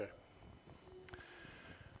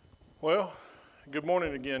Well, good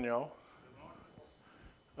morning again, y'all.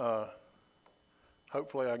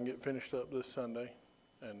 Hopefully I can get finished up this Sunday,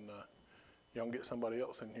 and y'all can get somebody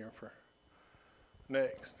else in here for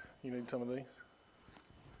next. You need some of these?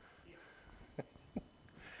 Thank you.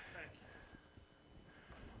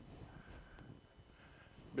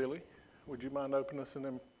 Billy, would you mind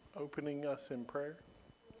opening us in prayer?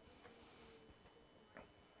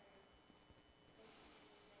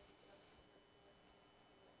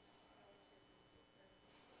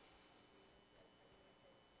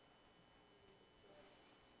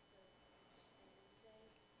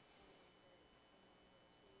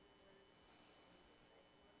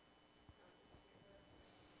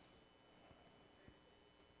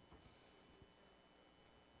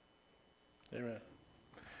 Amen.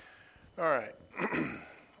 All right.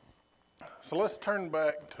 So let's turn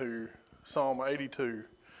back to Psalm 82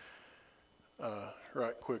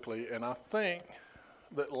 right quickly. And I think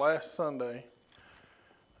that last Sunday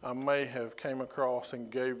I may have came across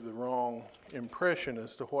and gave the wrong impression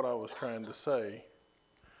as to what I was trying to say.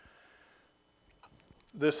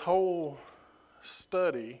 This whole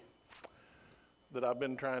study that I've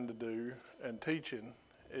been trying to do and teaching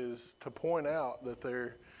is to point out that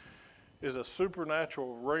there is a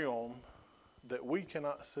supernatural realm that we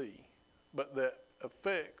cannot see, but that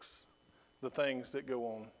affects the things that go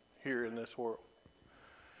on here in this world.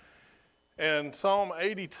 And Psalm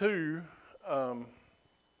 82,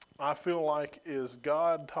 I feel like is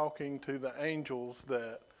God talking to the angels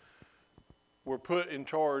that were put in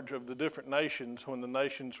charge of the different nations when the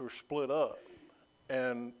nations were split up.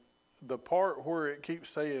 And the part where it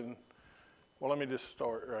keeps saying, well, let me just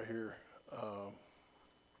start right here.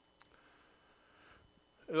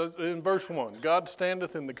 In verse 1, God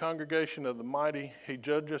standeth in the congregation of the mighty, he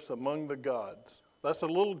judgeth among the gods. That's a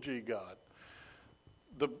little g God.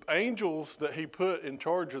 The angels that he put in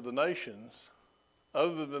charge of the nations,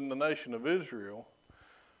 other than the nation of Israel,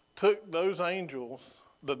 took those angels,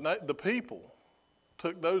 the people,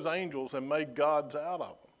 took those angels and made gods out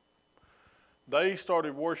of them. They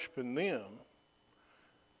started worshiping them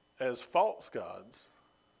as false gods,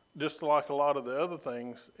 just like a lot of the other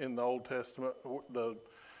things in the Old Testament, the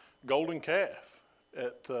golden calf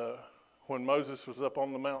when Moses was up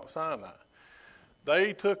on the Mount Sinai.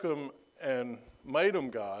 They took them and made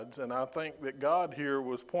them gods, and I think that God here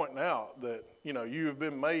was pointing out that, you have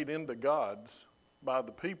been made into gods by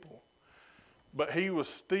the people, but he was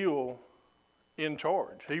still in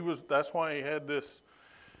charge. That's why he had this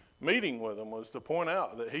meeting with them, was to point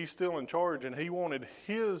out that he's still in charge, and he wanted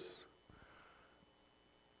his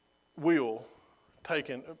will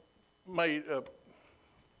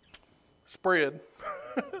spread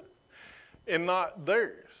and not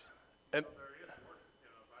theirs. And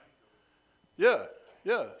yeah,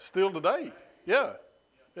 still today. Yeah.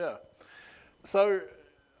 So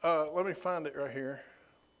let me find it right here.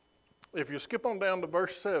 If you skip on down to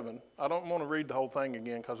verse 7, I don't want to read the whole thing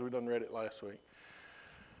again because we done read it last week.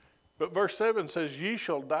 But verse 7 says, ye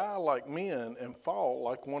shall die like men and fall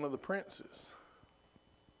like one of the princes.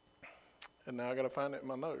 And now I got to find it in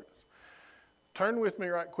my notes. Turn with me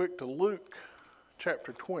right quick to Luke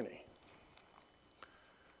chapter 20.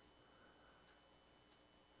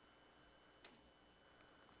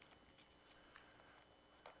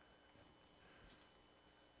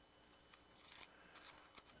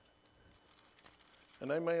 And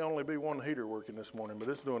there may only be one heater working this morning, but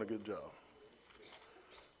it's doing a good job.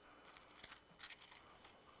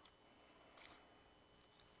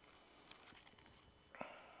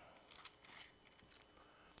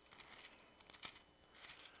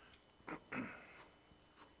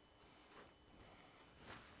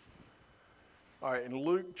 All right, in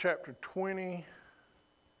Luke chapter 20,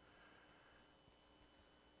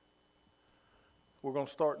 we're going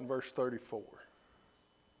to start in verse 34.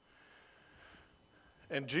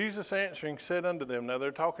 And Jesus answering said unto them, now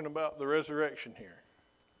they're talking about the resurrection here.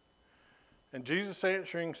 And Jesus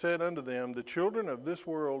answering said unto them, the children of this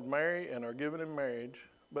world marry and are given in marriage,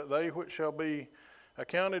 but they which shall be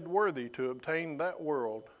accounted worthy to obtain that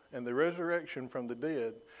world and the resurrection from the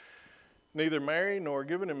dead, neither marry nor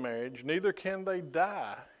given in marriage, neither can they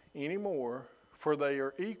die any more, for they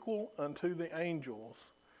are equal unto the angels,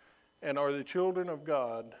 and are the children of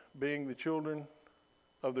God, being the children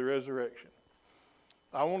of the resurrection.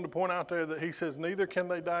 I wanted to point out there that he says, neither can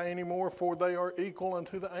they die anymore, for they are equal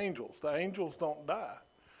unto the angels. The angels don't die.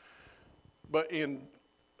 But in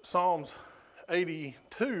Psalms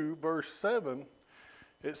 82, verse 7,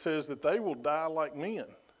 it says that they will die like men.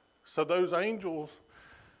 So those angels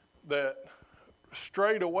that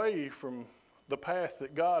strayed away from the path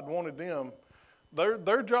that God wanted them,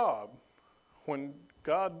 their job when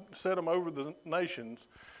God set them over the nations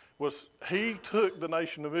was he took the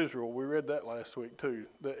nation of Israel. We read that last week too.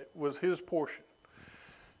 That was his portion.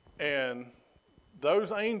 And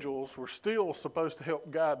those angels were still supposed to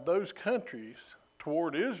help guide those countries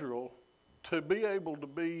toward Israel to be able to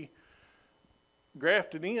be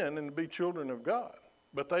grafted in and to be children of God.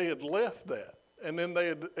 But they had left that. And then they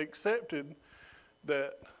had accepted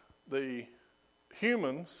that the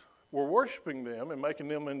humans were worshiping them and making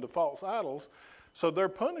them into false idols. So their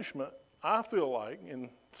punishment, I feel like, in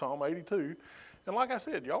Psalm 82, and like I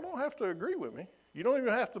said, y'all don't have to agree with me. You don't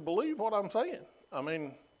even have to believe what I'm saying. I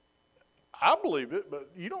mean, I believe it, but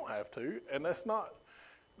you don't have to. And that's not,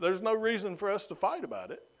 there's no reason for us to fight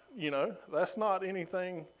about it. You know, that's not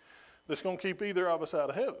anything that's going to keep either of us out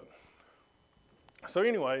of heaven. So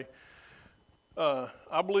anyway,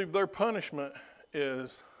 I believe their punishment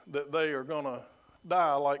is that they are going to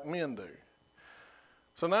die like men do.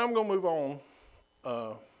 So now I'm going to move on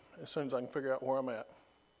as soon as I can figure out where I'm at.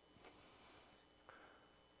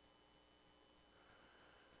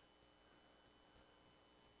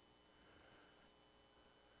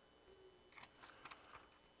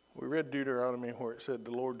 We read Deuteronomy where it said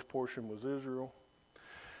the Lord's portion was Israel.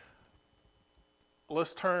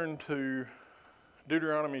 Let's turn to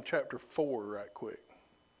Deuteronomy chapter 4 right quick.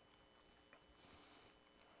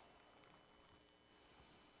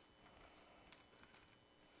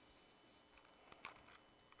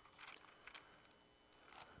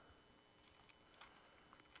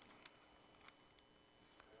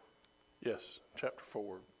 Yes, chapter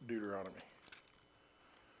 4, Deuteronomy.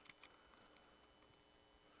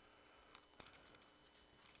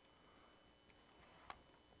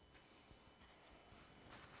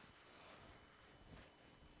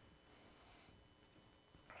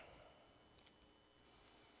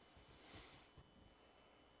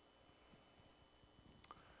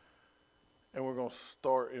 And we're going to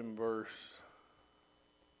start in verse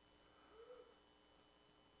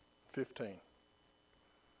 15.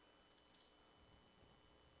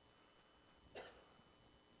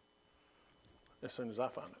 As soon as I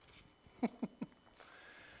find it.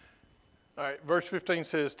 All right, verse 15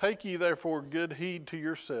 says, "Take ye therefore good heed to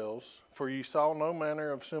yourselves, for ye saw no manner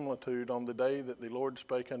of similitude on the day that the Lord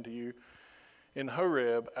spake unto you in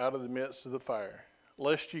Horeb out of the midst of the fire,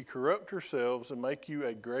 lest ye corrupt yourselves and make you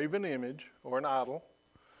a graven image or an idol,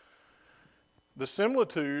 the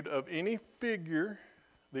similitude of any figure,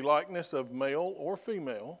 the likeness of male or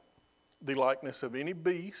female, the likeness of any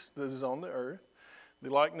beast that is on the earth, the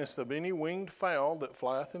likeness of any winged fowl that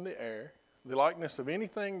flieth in the air, the likeness of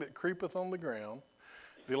anything that creepeth on the ground,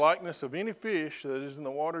 the likeness of any fish that is in the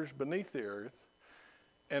waters beneath the earth,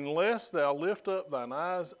 unless thou lift up thine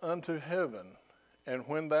eyes unto heaven, and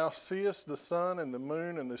when thou seest the sun and the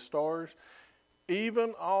moon and the stars,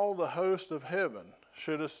 even all the host of heaven,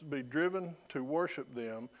 shouldest be driven to worship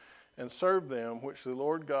them and serve them, which the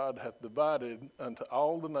Lord God hath divided unto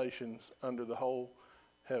all the nations under the whole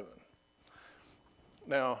heaven."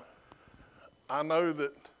 Now, I know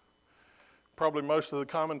that probably most of the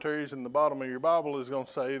commentaries in the bottom of your Bible is going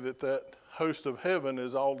to say that that host of heaven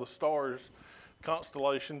is all the stars,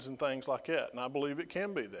 constellations, and things like that. And I believe it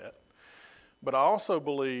can be that. But I also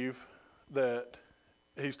believe that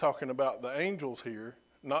he's talking about the angels here,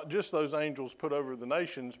 not just those angels put over the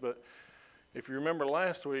nations, but if you remember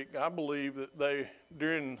last week, I believe that they,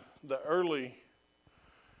 during the early,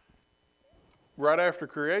 right after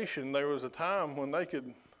creation, there was a time when they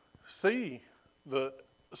could see the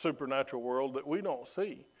supernatural world that we don't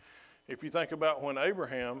see. If you think about when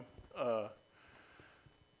Abraham,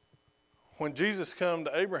 when Jesus come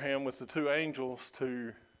to Abraham with the two angels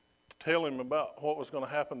to tell him about what was going to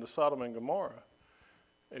happen to Sodom and Gomorrah,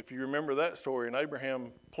 if you remember that story, and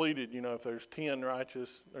Abraham pleaded, if there's 10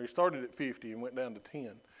 righteous, or he started at 50 and went down to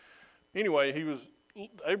 10. Anyway,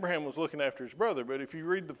 Abraham was looking after his brother, but if you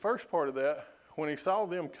read the first part of that, when he saw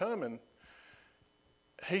them coming,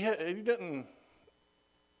 he didn't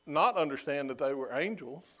not understand that they were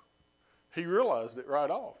angels. He realized it right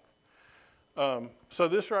off. So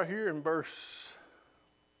this right here in verse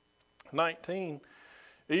 19,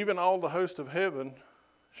 even all the host of heaven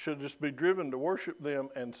should just be driven to worship them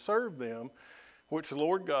and serve them, which the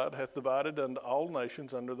Lord God hath divided unto all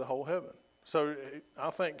nations under the whole heaven. So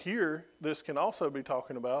I think here this can also be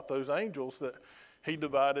talking about those angels that he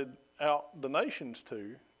divided out the nations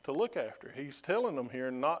to look after. He's telling them here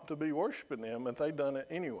not to be worshiping them, and they done it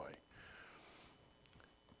anyway.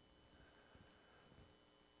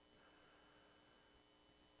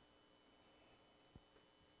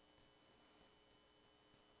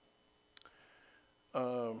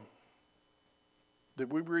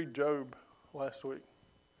 Did we read Job last week?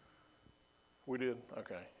 We did?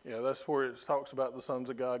 Okay. Yeah, that's where it talks about the sons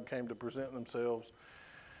of God came to present themselves.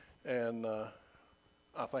 And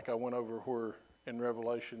I think I went over where in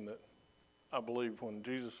Revelation that I believe when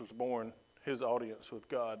Jesus was born, his audience with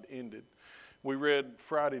God ended. We read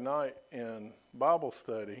Friday night in Bible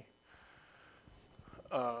study.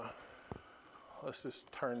 Let's just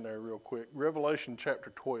turn there real quick. Revelation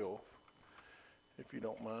chapter 12, if you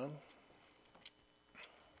don't mind.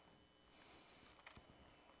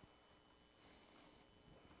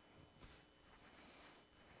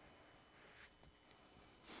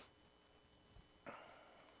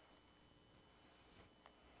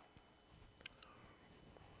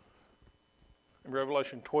 In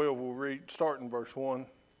Revelation 12, we'll read, start in verse 1.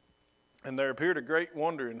 And there appeared a great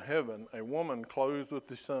wonder in heaven, a woman clothed with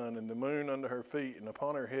the sun, and the moon under her feet, and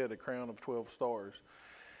upon her head a crown of 12 stars.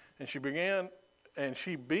 And she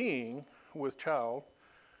being with child,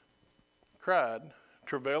 cried,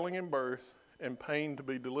 travailing in birth, and pain to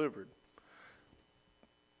be delivered.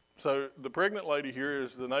 So the pregnant lady here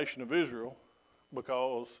is the nation of Israel,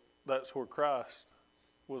 because that's where Christ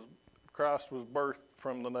was birthed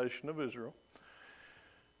from, the nation of Israel.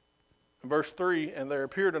 Verse 3, and there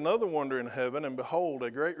appeared another wonder in heaven, and behold,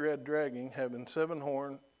 a great red dragon having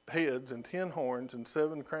 7 heads and 10 horns and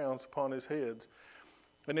 7 crowns upon his heads.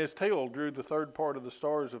 And his tail drew the third part of the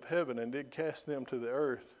stars of heaven, and did cast them to the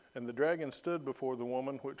earth. And the dragon stood before the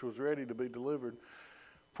woman, which was ready to be delivered,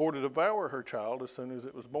 for to devour her child as soon as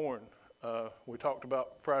it was born. We talked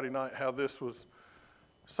about Friday night how this was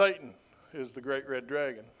Satan is the great red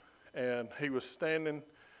dragon. And he was standing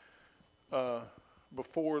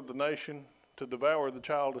before the nation to devour the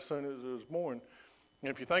child as soon as it was born. And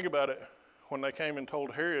if you think about it, when they came and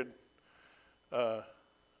told Herod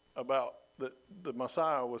about that the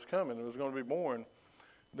Messiah was coming and was going to be born,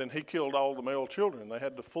 then he killed all the male children. They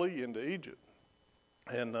had to flee into Egypt.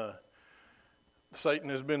 And Satan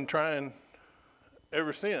has been trying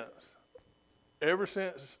ever since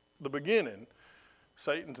the beginning.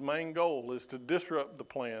 Satan's main goal is to disrupt the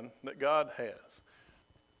plan that God has.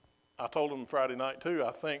 I told him Friday night too, I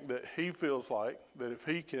think that he feels like that if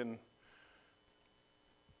he can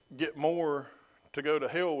get more to go to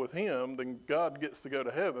hell with him than God gets to go to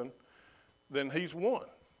heaven, then he's won.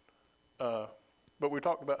 But we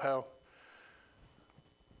talked about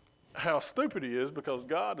how stupid he is, because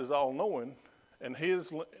God is all-knowing and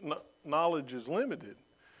his knowledge is limited.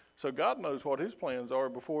 So God knows what his plans are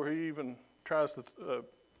before he even tries to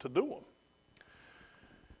do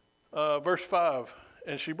them. Verse 5.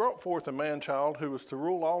 And she brought forth a man-child who was to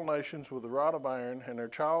rule all nations with a rod of iron, and her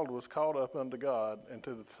child was caught up unto God and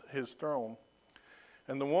to his throne.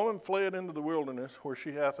 And the woman fled into the wilderness, where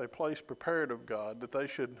she hath a place prepared of God, that they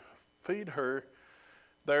should feed her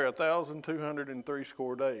there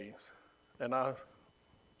 1,260 days. And I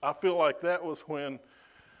feel like that was when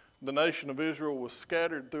the nation of Israel was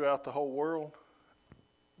scattered throughout the whole world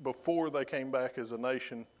before they came back as a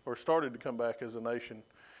nation, or started to come back as a nation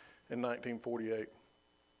in 1948.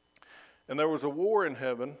 And there was a war in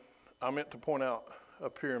heaven. I meant to point out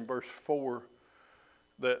up here in verse 4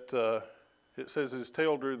 that it says his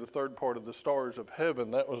tail drew the third part of the stars of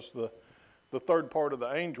heaven. That was the third part of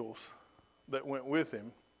the angels that went with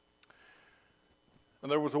him. And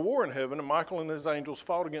there was a war in heaven, and Michael and his angels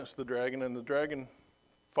fought against the dragon, and the dragon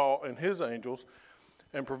fought and his angels,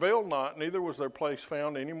 and prevailed not, neither was their place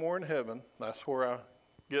found any more in heaven. That's where I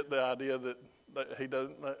get the idea that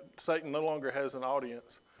Satan no longer has an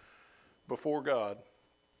audience before God.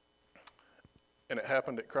 And it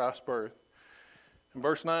happened at Christ's birth. In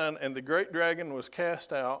verse 9, and the great dragon was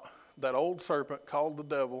cast out, that old serpent called the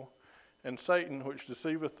devil, and Satan, which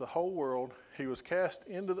deceiveth the whole world. He was cast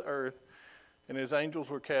into the earth, and his angels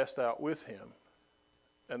were cast out with him.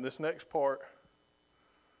 And this next part,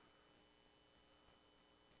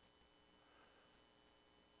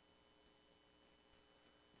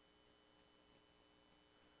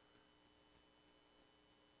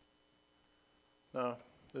 no,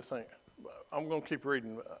 this ain't. I'm going to keep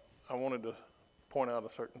reading. I wanted to point out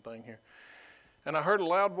a certain thing here. And I heard a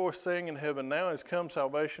loud voice saying in heaven, now is come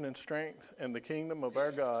salvation and strength and the kingdom of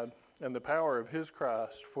our God and the power of his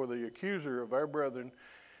Christ. For the accuser of our brethren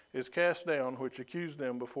is cast down, which accused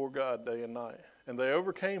them before God day and night. And they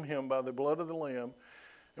overcame him by the blood of the Lamb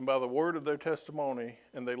and by the word of their testimony,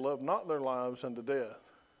 and they loved not their lives unto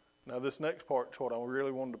death. Now this next part is what I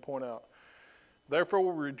really wanted to point out.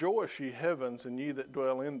 Therefore rejoice, ye heavens, and ye that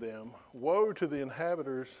dwell in them. Woe to the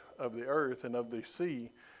inhabitants of the earth and of the sea.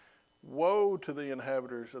 Woe to the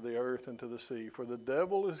inhabitants of the earth and to the sea. For the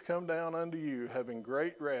devil is come down unto you, having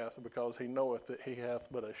great wrath, because he knoweth that he hath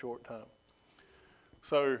but a short time.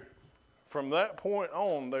 So, from that point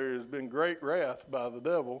on, there has been great wrath by the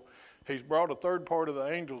devil. He's brought a third part of the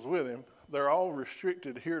angels with him. They're all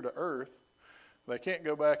restricted here to earth. They can't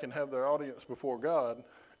go back and have their audience before God,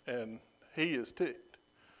 and he is ticked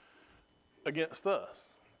against us.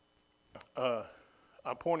 I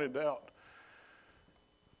pointed out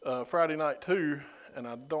Friday night too, and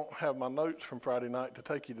I don't have my notes from Friday night to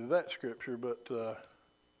take you to that scripture, but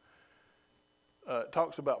it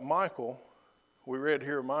talks about Michael. We read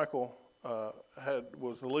here Michael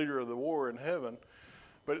was the leader of the war in heaven,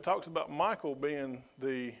 but it talks about Michael being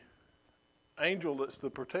the angel that's the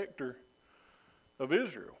protector of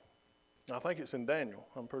Israel. I think it's in Daniel,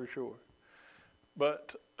 I'm pretty sure.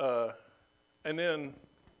 But, and then,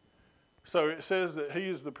 so it says that he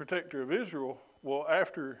is the protector of Israel. Well,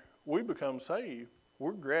 after we become saved,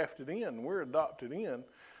 we're grafted in, we're adopted in.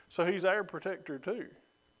 So he's our protector too.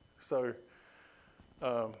 So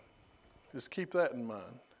just keep that in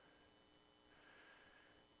mind.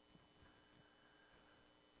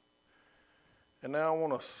 And now I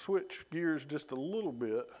want to switch gears just a little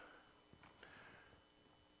bit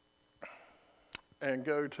and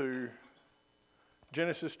go to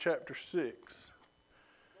Genesis chapter 6.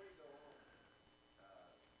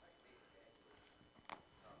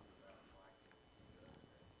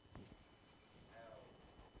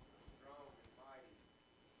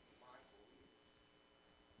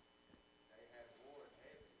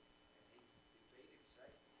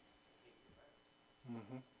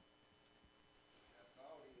 Mm-hmm. I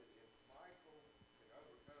thought if Michael could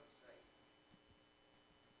overcome Satan,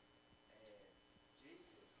 and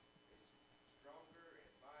Jesus is stronger and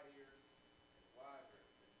mightier and wiser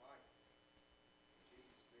than Michael, and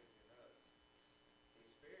Jesus lives in us, His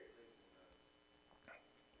Spirit lives in us,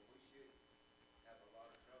 then we should have a lot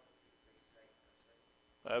of trouble to defeat Satan ourselves.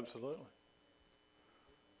 Absolutely.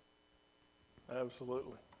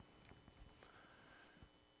 Absolutely.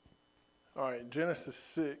 All right, Genesis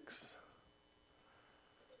 6.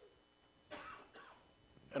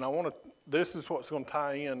 And this is what's going to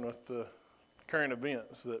tie in with the current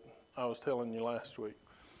events that I was telling you last week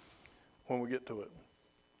when we get to it.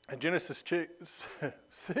 In Genesis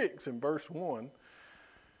 6 in verse 1,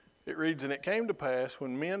 it reads, "And it came to pass,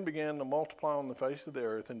 when men began to multiply on the face of the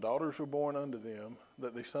earth, and daughters were born unto them,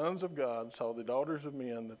 that the sons of God saw the daughters of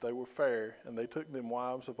men, that they were fair, and they took them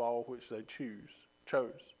wives of all which they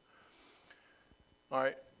chose." All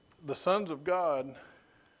right, the sons of God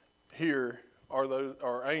here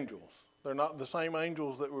are angels. They're not the same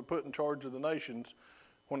angels that were put in charge of the nations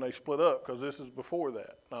when they split up, because this is before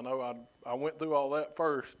that. I know I went through all that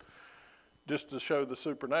first just to show the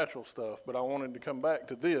supernatural stuff, but I wanted to come back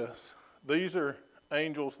to this. These are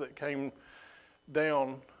angels that came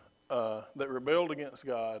down, that rebelled against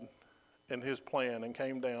God and his plan, and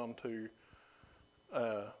came down to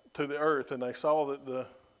the earth, and they saw that the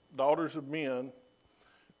daughters of men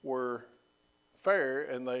were fair,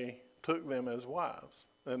 and they took them as wives.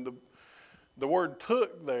 And the word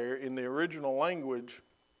 "took" there in the original language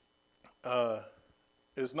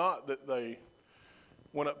is not that they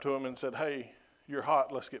went up to them and said, "Hey, you're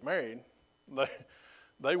hot, let's get married."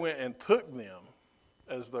 They went and took them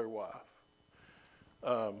as their wife.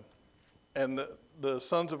 And the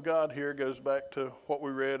sons of God here goes back to what we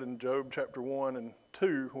read in Job chapter 1 and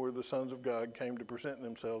 2, where the sons of God came to present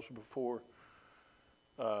themselves before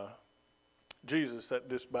Jesus. That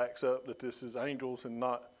just backs up that this is angels and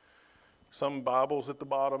not some Bibles at the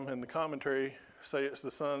bottom in the commentary say it's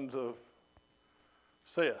the sons of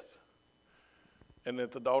Seth, and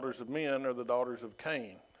that the daughters of men are the daughters of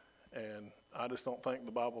Cain. And I just don't think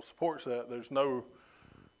the Bible supports that.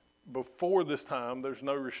 Before this time, there's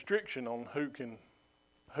no restriction on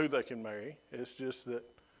who they can marry. It's just that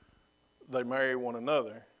they marry one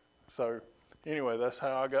another. So anyway, that's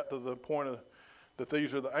how I got to the point that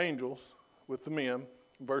these are the angels with the men.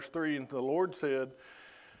 Verse 3, "And the Lord said,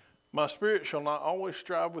 My spirit shall not always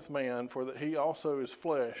strive with man, for that he also is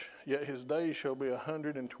flesh, yet his days shall be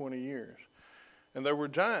 120 years. And there were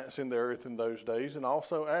giants in the earth in those days, and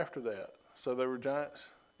also after that." So there were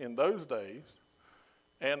giants in those days,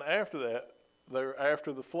 and after that, they were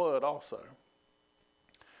after the flood also.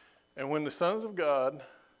 "And when the sons of God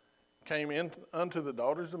came in unto the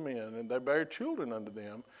daughters of men, and they bare children unto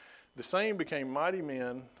them, the same became mighty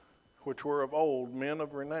men, which were of old, men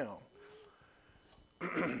of renown."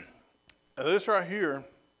 Now this right here,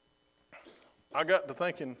 I got to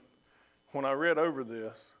thinking when I read over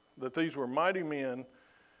this, that these were mighty men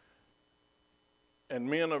and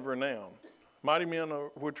men of renown. Mighty men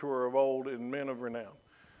which were of old and men of renown.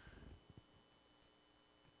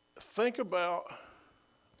 Think about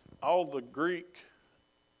all the Greek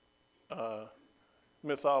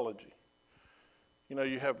mythology.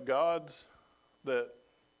 You have gods that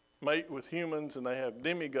mate with humans, and they have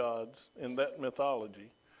demigods in that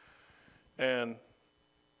mythology. And,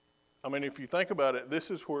 if you think about it, this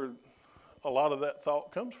is where a lot of that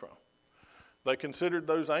thought comes from. They considered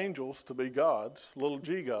those angels to be gods, little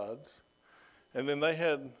g gods, and then they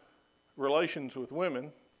had relations with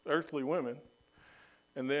women, earthly women,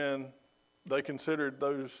 and then they considered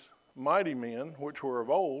those mighty men, which were of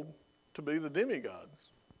old, to be the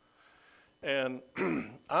demigods. And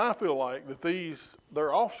I feel like that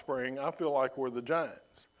their offspring, I feel like were the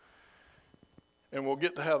giants. And we'll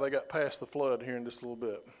get to how they got past the flood here in just a little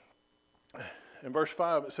bit. In verse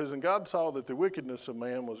 5, it says, "And God saw that the wickedness of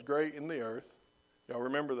man was great in the earth." Y'all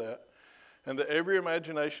remember that? "And that every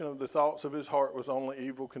imagination of the thoughts of his heart was only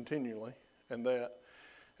evil continually. And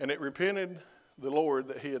it repented the Lord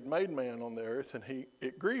that he had made man on the earth, and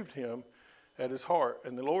it grieved him at his heart.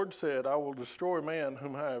 And the Lord said, I will destroy man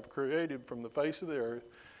whom I have created from the face of the earth,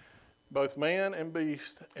 both man and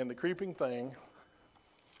beast, and the creeping thing,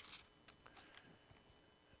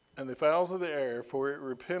 and the fowls of the air, for it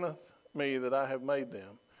repenteth me that I have made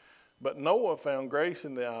them. But Noah found grace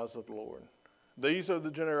in the eyes of the Lord. These are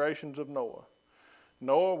the generations of Noah.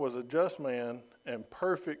 Noah was a just man and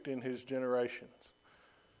perfect in his generations."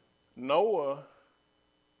 Noah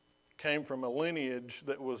came from a lineage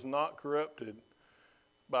that was not corrupted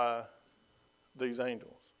by these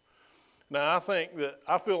angels. Now, I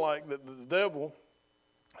feel like that the devil,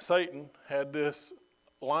 Satan, had this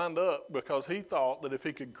lined up because he thought that if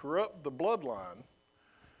he could corrupt the bloodline,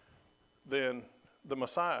 then the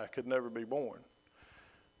Messiah could never be born.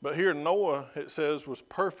 But here Noah, it says, was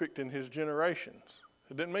perfect in his generations.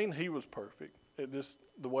 It didn't mean he was perfect. It just,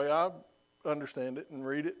 the way I understand it and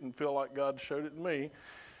read it and feel like God showed it to me,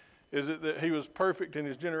 is that he was perfect in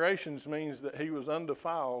his generations means that he was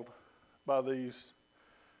undefiled by these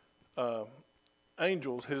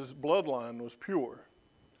angels. His bloodline was pure.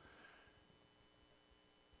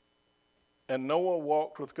 "And Noah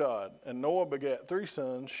walked with God. And Noah begat 3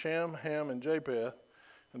 sons, Shem, Ham, and Japheth.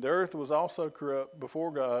 And the earth was also corrupt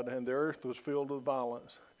before God, and the earth was filled with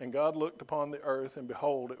violence. And God looked upon the earth, and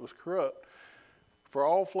behold, it was corrupt, for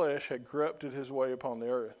all flesh had corrupted his way upon the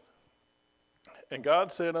earth. And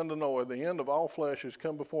God said unto Noah, The end of all flesh is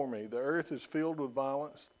come before me. The earth is filled with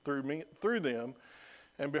violence through them.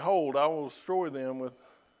 And behold, I will destroy them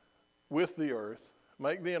with the earth.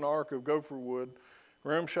 Make thee an ark of gopher wood.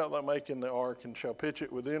 Room shalt thou make in the ark, and shall pitch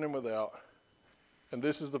it within and without. And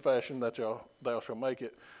this is the fashion that thou shalt make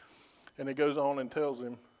it." And he goes on and tells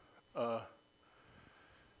him how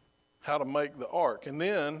to make the ark. And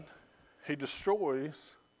then he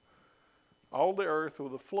destroys all the earth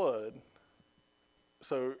with a flood,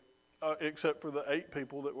 so except for the 8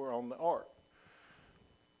 people that were on the ark.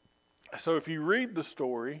 So if you read the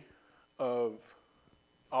story of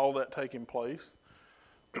all that taking place,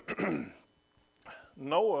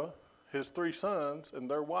 Noah, his 3 sons, and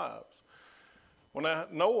their wives. Well, now,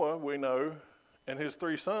 Noah, we know, and his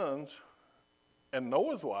 3 sons, and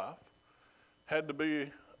Noah's wife, had to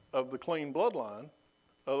be of the clean bloodline.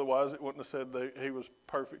 Otherwise, it wouldn't have said that he was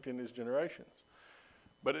perfect in his generations.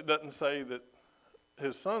 But it doesn't say that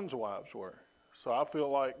his sons' wives were. So I feel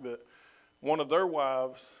like that one of their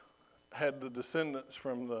wives had the descendants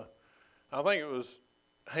from I think it was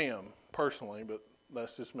Ham, personally, but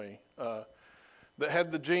that's just me, that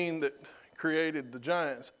had the gene that created the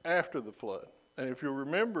giants after the flood. And if you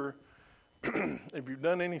remember, if you've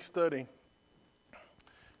done any study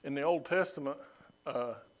in the Old Testament,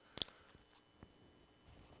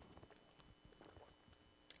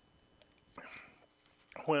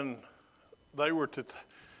 when they were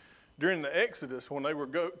during the Exodus, when they were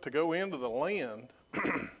to go into the land,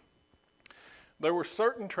 there were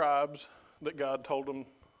certain tribes that God told them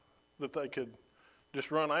that they could just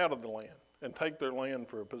run out of the land and take their land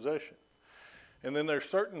for a possession. And then there's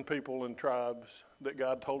certain people and tribes that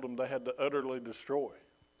God told them they had to utterly destroy.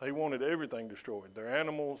 They wanted everything destroyed. Their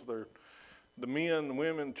animals, the men, the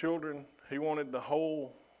women, children. He wanted the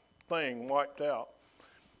whole thing wiped out.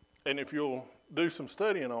 And if you'll do some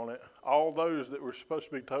studying on it, all those that were supposed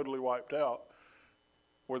to be totally wiped out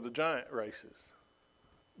were the giant races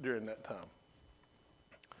during that time.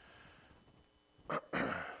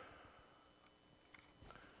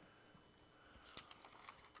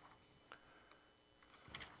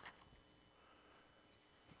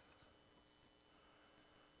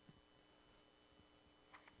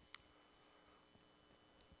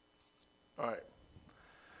 All right.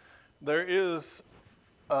 There is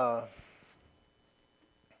an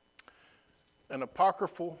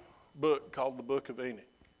apocryphal book called the Book of Enoch.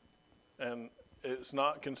 And it's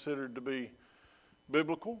not considered to be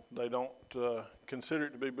biblical. They don't consider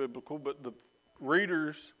it to be biblical, but the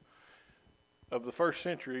readers of the first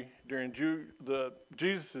century during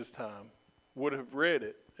Jesus' time would have read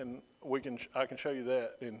it, and I can show you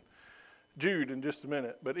that in Jude in just a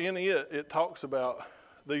minute. But in it talks about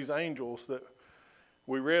these angels that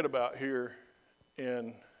we read about here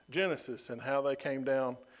in Genesis and how they came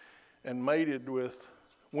down and mated with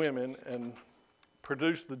women and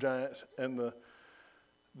produced the giants and the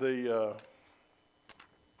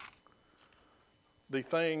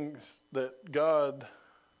things that God,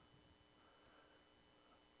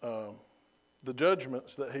 the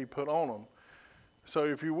judgments that he put on them. So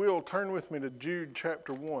if you will, turn with me to Jude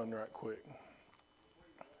chapter 1 right quick.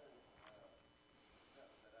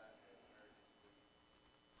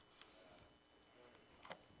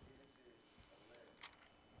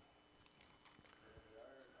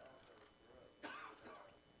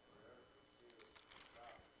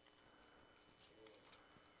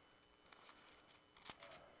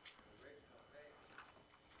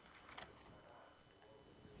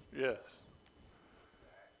 Yes.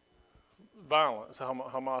 Violence.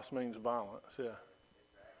 Hamas means violence, yeah.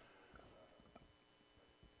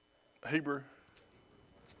 Hebrew.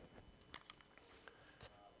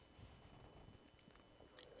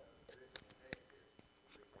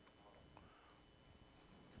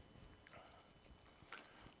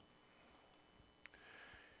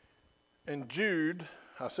 In Jude,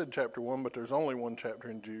 I said chapter 1, but there's only one chapter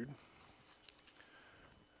in Jude.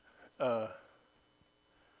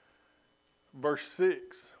 Verse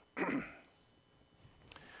 6.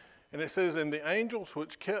 And it says, "And the angels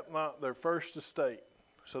which kept not their first estate,"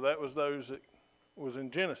 so that was those that was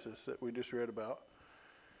in Genesis that we just read about,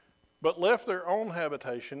 "but left their own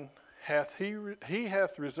habitation, he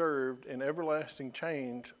hath reserved in everlasting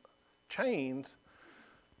chains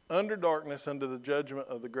under darkness unto the judgment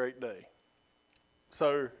of the great day."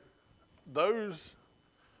 So those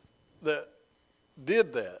that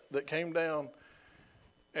did that came down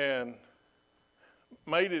and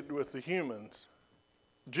mated with the humans,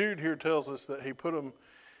 Jude here tells us that he put them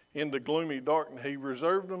into gloomy darkness. He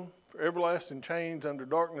reserved them for everlasting chains under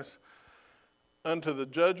darkness unto the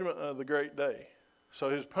judgment of the great day. So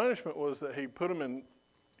his punishment was that he put them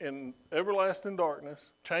in everlasting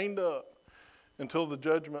darkness, chained up, until the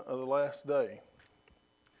judgment of the last day.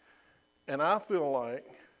 And I feel like,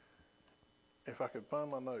 if I could find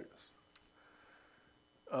my notes.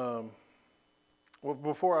 Well,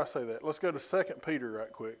 before I say that, let's go to 2 Peter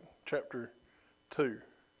right quick, chapter 2.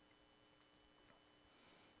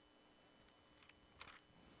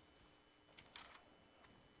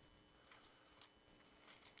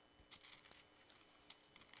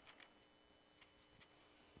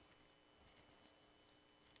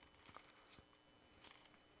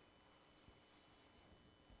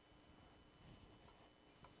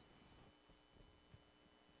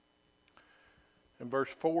 And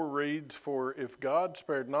verse 4 reads, "For if God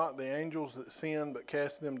spared not the angels that sinned, but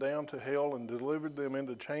cast them down to hell and delivered them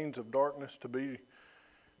into chains of darkness to be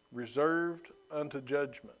reserved unto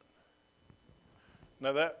judgment."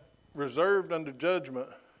 Now that reserved unto judgment,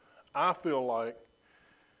 I feel like,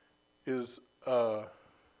 is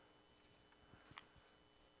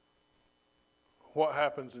what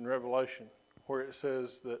happens in Revelation, where it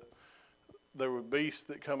says that there were beasts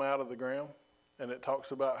that come out of the ground, and it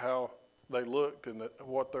talks about how they looked and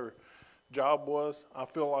what their job was. I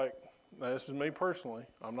feel like, now this is me personally,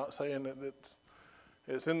 I'm not saying that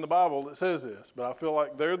it's in the Bible that says this, but I feel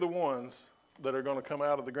like they're the ones that are going to come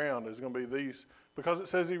out of the ground. Is going to be these, because it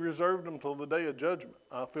says he reserved them till the day of judgment.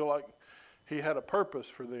 I feel like he had a purpose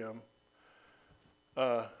for them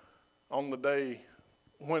on the day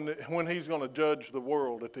when he's going to judge the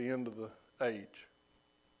world at the end of the age.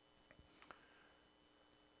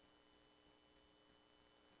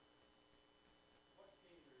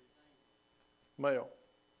 Male.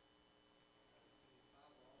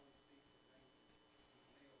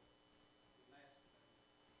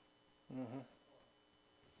 Mm-hmm.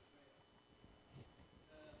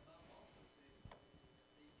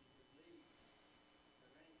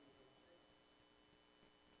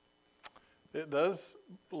 It does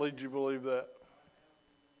lead you to believe that.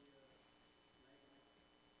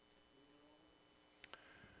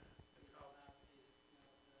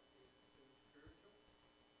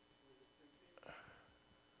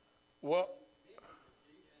 Well,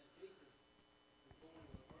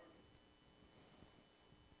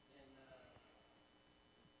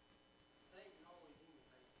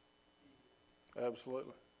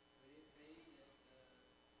 absolutely.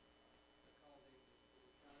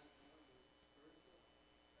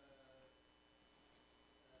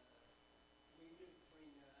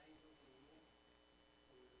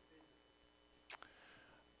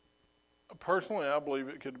 Personally, I believe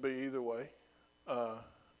it could be either way.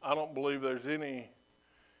 I don't believe there's any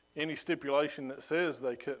stipulation that says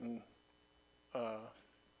they couldn't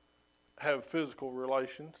have physical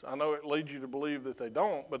relations. I know it leads you to believe that they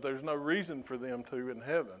don't, but there's no reason for them to in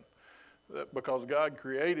heaven, because God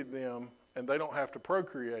created them and they don't have to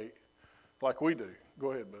procreate like we do.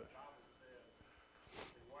 Go ahead, Bud.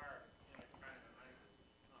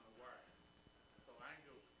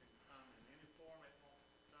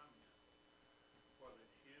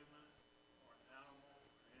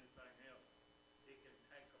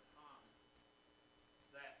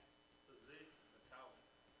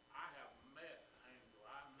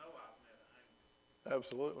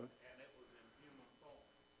 Absolutely. And it was in human form.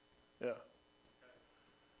 Yeah. Okay.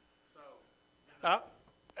 So,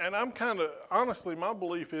 And I'm kind of, honestly, my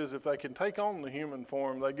belief is if they can take on the human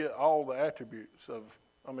form, they get all the attributes of,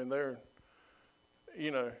 I mean, they're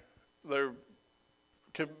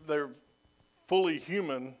fully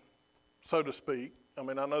human, so to speak. I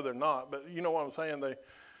mean, I know they're not, but you know what I'm saying?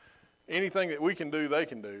 Anything that we can do, they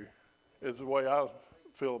can do, is the way I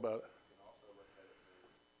feel about it.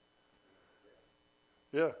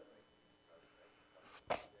 Yeah.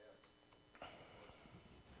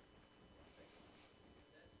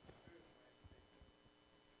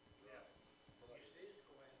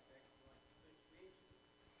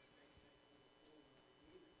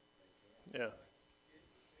 Yeah.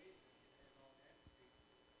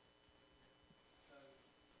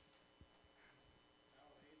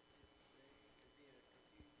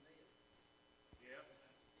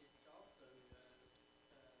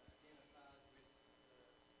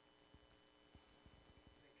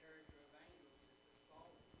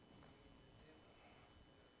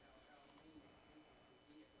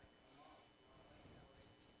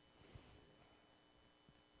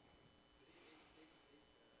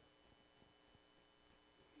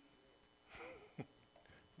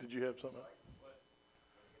 Did you have something? In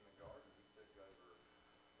the garden, he took over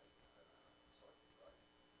right?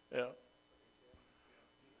 Yeah.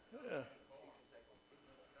 Yeah.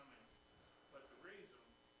 but the reason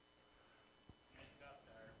you ain't got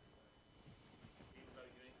there, even though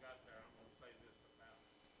you ain't got there, I'm going to say this about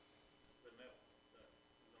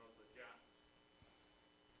the giants.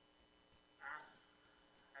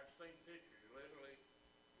 I've seen pictures, literally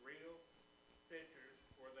real pictures,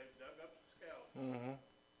 where they've dug up the skeleton. Mm-hmm.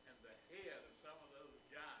 And the head of some of those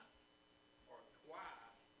giants are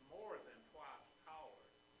more than twice taller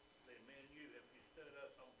than me and you. If you stood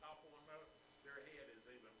us on top of one another, their head is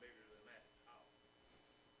even bigger than that tall.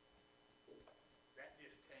 That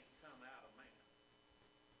just can't come out of man.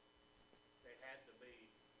 They had to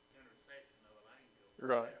be intercession of an angel.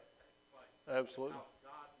 Right. To take place. Absolutely. Because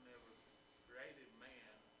God never created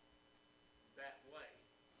man that way.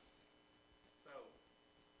 So,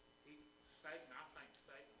 Satan, I think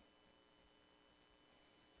Satan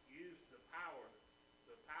used the powers,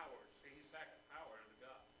 see, he's second power under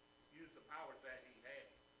God, used the powers that he had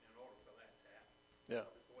in order for that to happen. Yeah.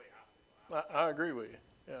 That's the way I feel. I agree with you.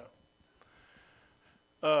 Yeah.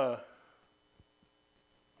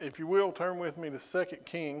 If you will, turn with me to 2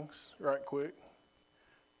 Kings right quick.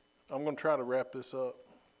 I'm going to try to wrap this up.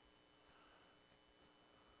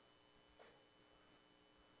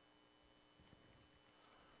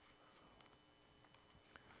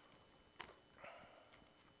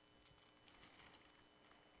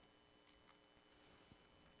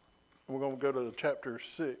 We're going to go to chapter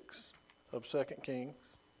 6 of 2 Kings.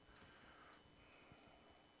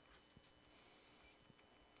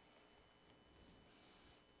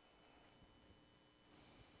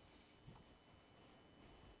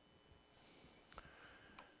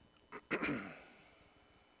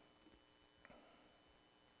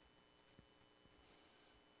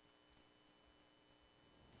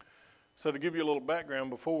 So to give you a little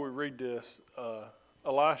background before we read this,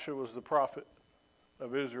 Elisha was the prophet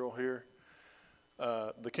of Israel here.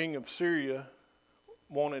 The king of Syria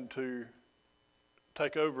wanted to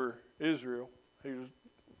take over Israel. He was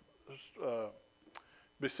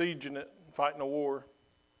besieging it, fighting a war,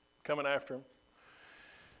 coming after him.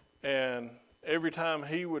 And every time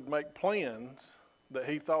he would make plans that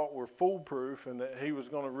he thought were foolproof and that he was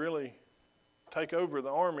going to really take over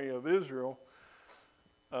the army of Israel,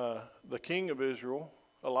 the king of Israel,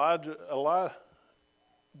 Elisha,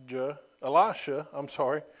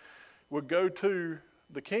 would go to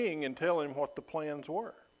the king and tell him what the plans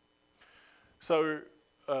were. So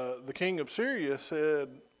the king of Syria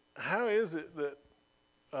said, how is it that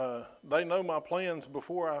they know my plans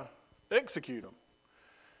before I execute them?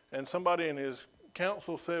 And somebody in his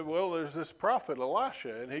council said, well, there's this prophet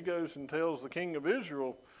Elisha, and he goes and tells the king of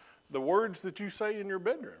Israel the words that you say in your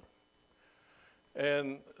bedroom.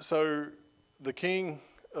 And so the king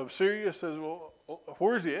of Syria says, well,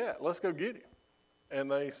 where's he at? Let's go get him.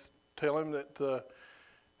 And they tell him that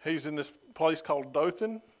he's in this place called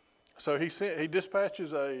Dothan. So he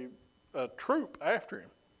dispatches a troop after him,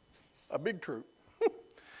 a big troop.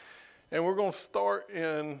 And we're going to start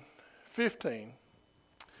in 15.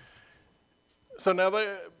 So now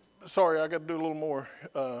I got to do a little more.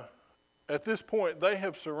 At this point, they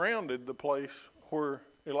have surrounded the place where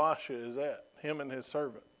Elisha is at, him and his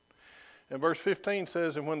servant. And verse 15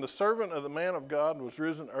 says, and when the servant of the man of God was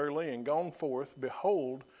risen early and gone forth,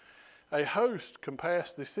 behold, a host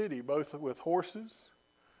compassed the city, both with horses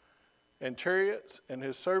and chariots. And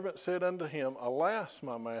his servant said unto him, alas,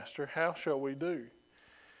 my master, how shall we do?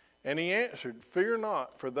 And he answered, fear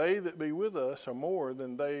not, for they that be with us are more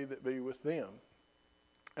than they that be with them.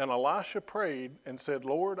 And Elisha prayed and said,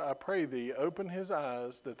 Lord, I pray thee, open his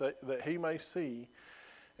eyes that he may see.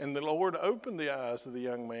 And the Lord opened the eyes of the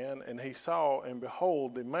young man, and he saw, and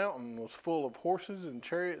behold, the mountain was full of horses and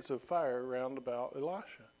chariots of fire round about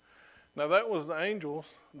Elisha. Now that was the angels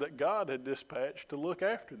that God had dispatched to look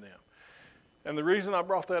after them. And the reason I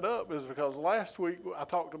brought that up is because last week I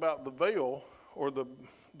talked about the veil, or the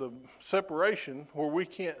separation where we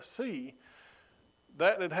can't see.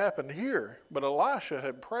 That had happened here, but Elisha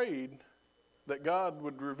had prayed that God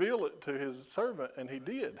would reveal it to his servant, and he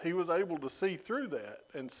did. He was able to see through that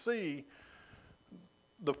and see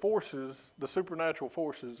the forces, the supernatural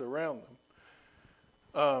forces around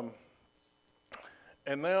them.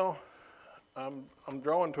 And now I'm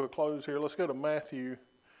drawing to a close here. Let's go to Matthew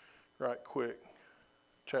right quick,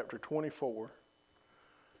 chapter 24.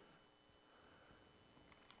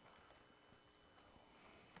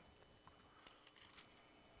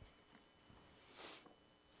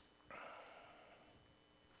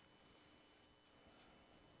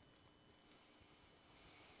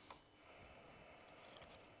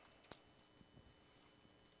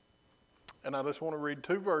 And I just want to read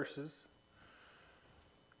 2 verses.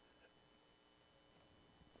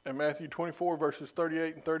 In Matthew 24, verses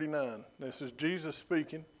 38 and 39. This is Jesus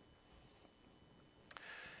speaking.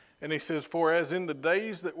 And he says, for as in the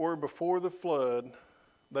days that were before the flood,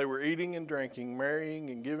 they were eating and drinking, marrying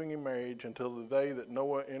and giving in marriage until the day that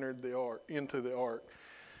Noah entered into the ark,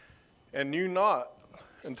 and knew not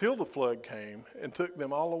until the flood came and took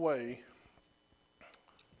them all away.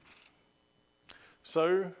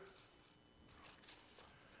 So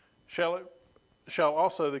shall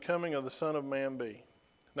also the coming of the Son of Man be.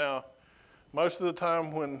 Now, most of the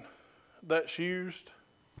time when that's used,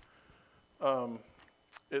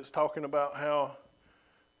 it's talking about how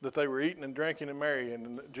that they were eating and drinking and marrying,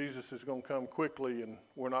 and that Jesus is going to come quickly and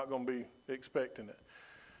we're not going to be expecting it.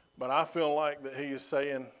 But I feel like that he is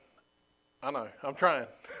saying, I know, I'm trying.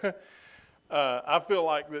 I feel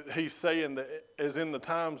like that he's saying that as in the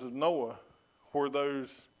times of Noah, where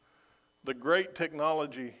the great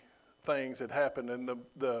technology things had happened, and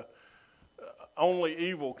the only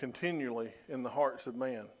evil continually in the hearts of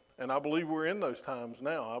man. And I believe we're in those times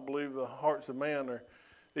now. I believe the hearts of man are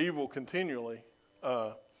evil continually.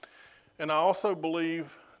 And I also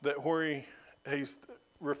believe that where he's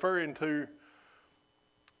referring to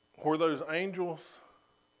where those angels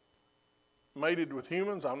mated with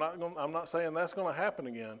humans, I'm not saying that's going to happen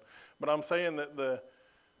again, but I'm saying that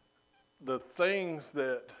the things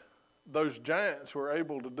that those giants were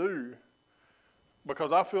able to do,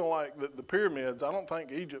 because I feel like that the pyramids, I don't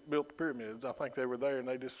think Egypt built the pyramids. I think they were there and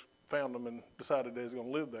they just found them and decided they was going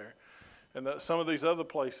to live there. And that some of these other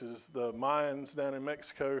places, the Mayans down in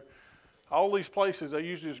Mexico, all these places, they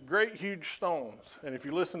use these great huge stones. And if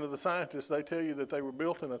you listen to the scientists, they tell you that they were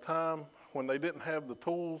built in a time when they didn't have the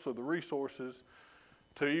tools or the resources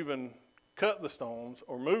to even cut the stones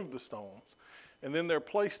or move the stones. And then they're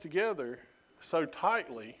placed together so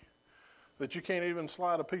tightly that you can't even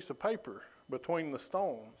slide a piece of paper between the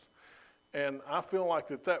stones. And I feel like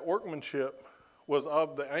that workmanship was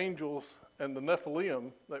of the angels and the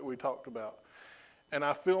Nephilim that we talked about. And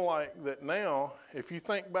I feel like that now, if you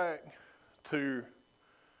think back to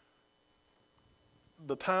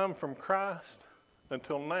the time from Christ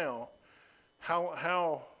until now,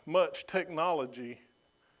 how much technology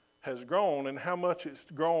has grown and how much it's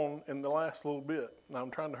grown in the last little bit. Now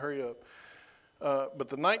I'm trying to hurry up. But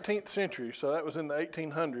the 19th century, so that was in the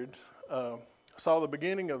 1800s, saw the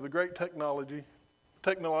beginning of the great technological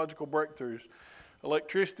breakthroughs.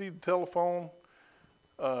 Electricity, the telephone,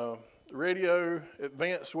 radio,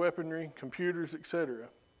 advanced weaponry, computers, etc.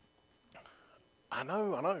 I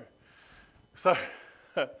know. So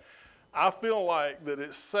I feel like that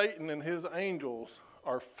it's Satan and his angels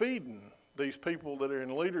are feeding these people that are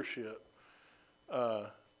in leadership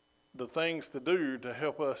the things to do to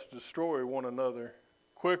help us destroy one another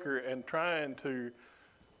quicker and trying to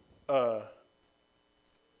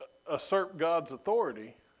assert God's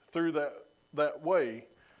authority through that way.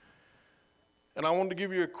 And I wanted to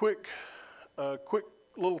give you a quick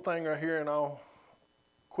little thing right here, and I'll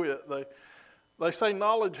quit. They say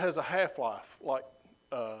knowledge has a half-life, like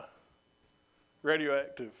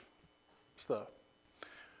radioactive stuff.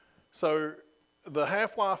 So the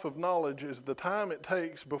half-life of knowledge is the time it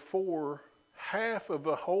takes before half of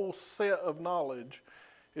a whole set of knowledge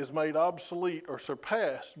is made obsolete or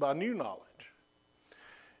surpassed by new knowledge.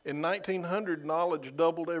 In 1900, knowledge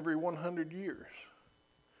doubled every 100 years.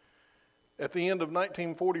 At the end of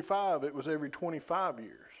 1945, it was every 25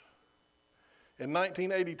 years. In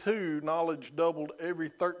 1982, knowledge doubled every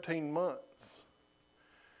 13 months.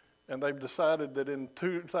 And they've decided that in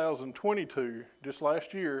 2022, just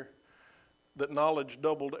last year, that knowledge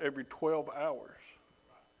doubled every 12 hours.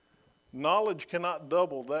 Knowledge cannot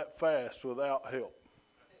double that fast without help.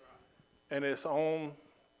 And it's on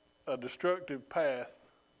a destructive path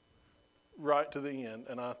right to the end.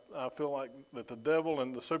 And I feel like that the devil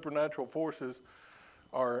and the supernatural forces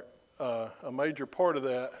are a major part of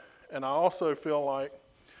that. And I also feel like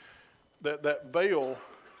that veil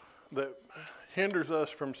that hinders us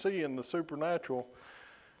from seeing the supernatural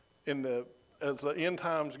as the end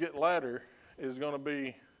times get latter is going to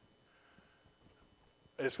be,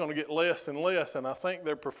 it's going to get less and less. And I think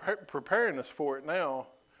they're preparing us for it now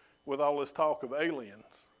with all this talk of aliens.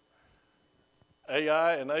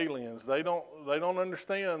 AI and aliens, they don't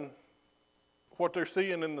understand what they're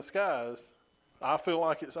seeing in the skies. I feel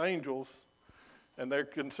like it's angels, and they're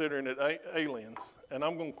considering it aliens. And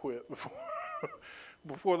I'm going to quit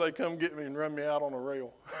before they come get me and run me out on a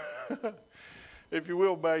rail. If you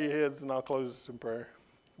will, bow your heads, and I'll close this in prayer.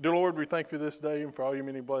 Dear Lord, we thank you for this day and for all your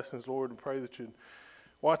many blessings, Lord, and pray that you'd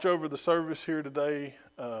watch over the service here today.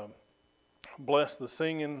 Bless the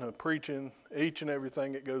singing, the preaching, each and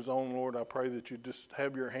everything that goes on, Lord. I pray that you just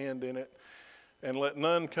have your hand in it and let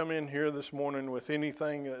none come in here this morning with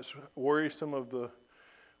anything that's worrisome of the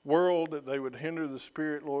world, that they would hinder the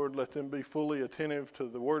Spirit, Lord. Let them be fully attentive to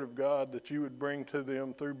the Word of God that you would bring to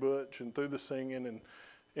them through Butch and through the singing and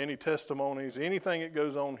any testimonies, anything that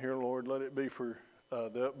goes on here, Lord. Let it be for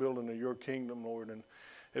the upbuilding of your kingdom, Lord. And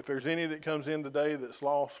if there's any that comes in today that's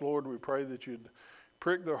lost, Lord, we pray that you'd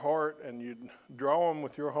prick their heart and you'd draw them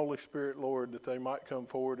with your Holy Spirit, Lord, that they might come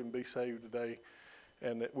forward and be saved today,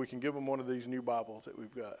 and that we can give them one of these new Bibles that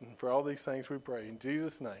we've got. And for all these things we pray in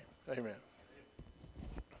Jesus' name, amen.